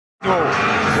go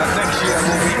that next year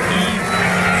will be even.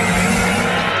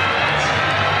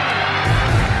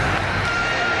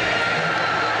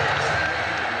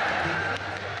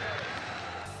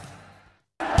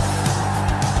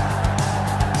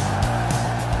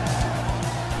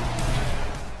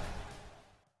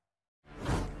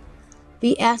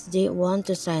 PSG want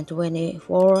to sign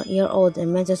 24-year-old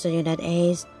Manchester United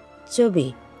ace to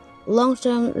be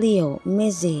long-term Leo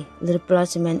Messi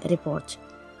replacement report.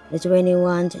 The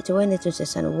 21-22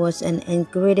 season was an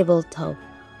incredible top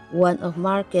one of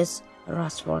Marcus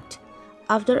Rashford.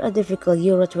 After a difficult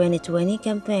Euro 2020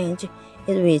 campaign,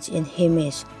 in which he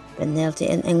missed penalty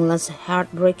in England's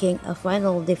heartbreaking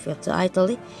final defeat to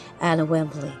Italy at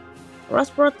Wembley,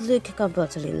 Rashford looked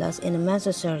completely lost in a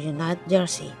Manchester United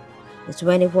jersey. The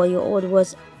 24-year-old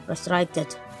was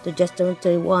restricted to just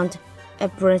 21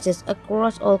 appearances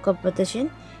across all competition,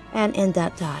 and in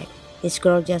that time, he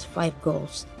scored just 5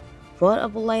 goals. For a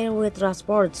player with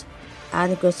Rashford's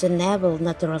unquestionable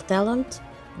natural talent,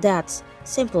 that's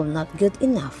simply not good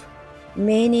enough.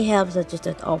 Many have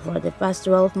suggested over the past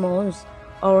 12 months,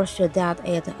 or should that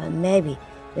it may be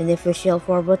beneficial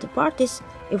for both parties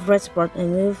if Rashford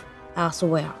move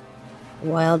elsewhere.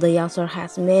 While the youngster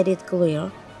has made it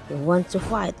clear he wants to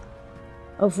fight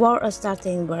for a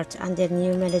starting berth under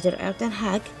new manager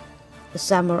Erik, the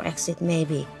summer exit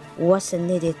maybe was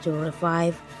needed to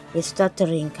revive his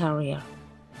stuttering career.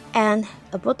 And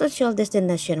a potential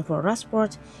destination for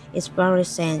Rashford is Paris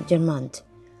Saint-Germain.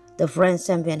 The French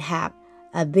champion have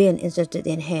been interested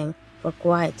in him for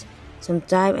quite some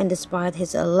time, and despite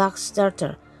his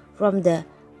lackluster from the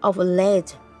of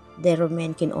late, they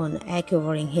remain keen on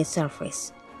acquiring his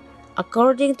service.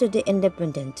 According to The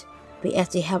Independent,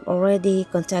 PSG have already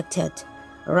contacted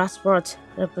Rashford's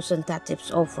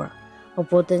representatives over a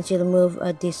potential move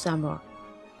this summer.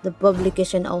 The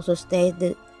publication also states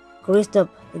that Christophe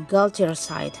Galtier's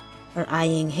side are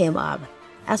eyeing him up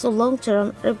as a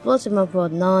long-term replacement for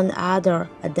none other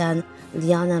than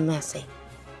Lionel Messi.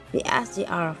 PSG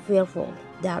are fearful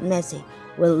that Messi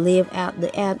will leave at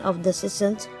the end of the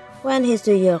season when his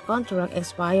 2-year contract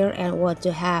expires, and want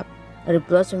to have a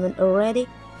replacement already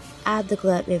at the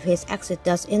club if his exit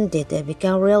does indeed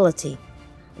become reality.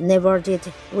 Never did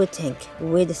we think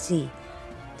we'd see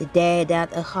the day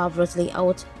that a hopelessly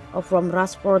out from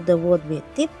Rashford would be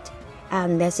tipped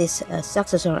and Messi's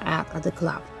successor at the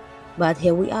club. But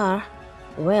here we are.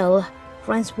 Well,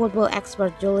 French football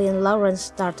expert Julien Laurens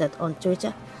started on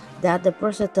Twitter that the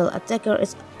versatile attacker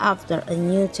is after a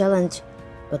new challenge,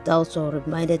 but also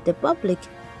reminded the public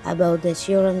about the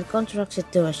current contract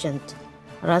situation.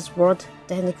 Rashford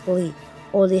technically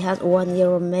only has 1 year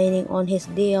remaining on his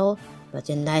deal, but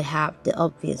United have the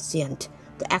option to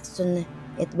extend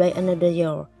it by another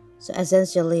year, so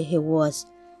essentially he was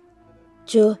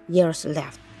 2 years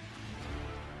left.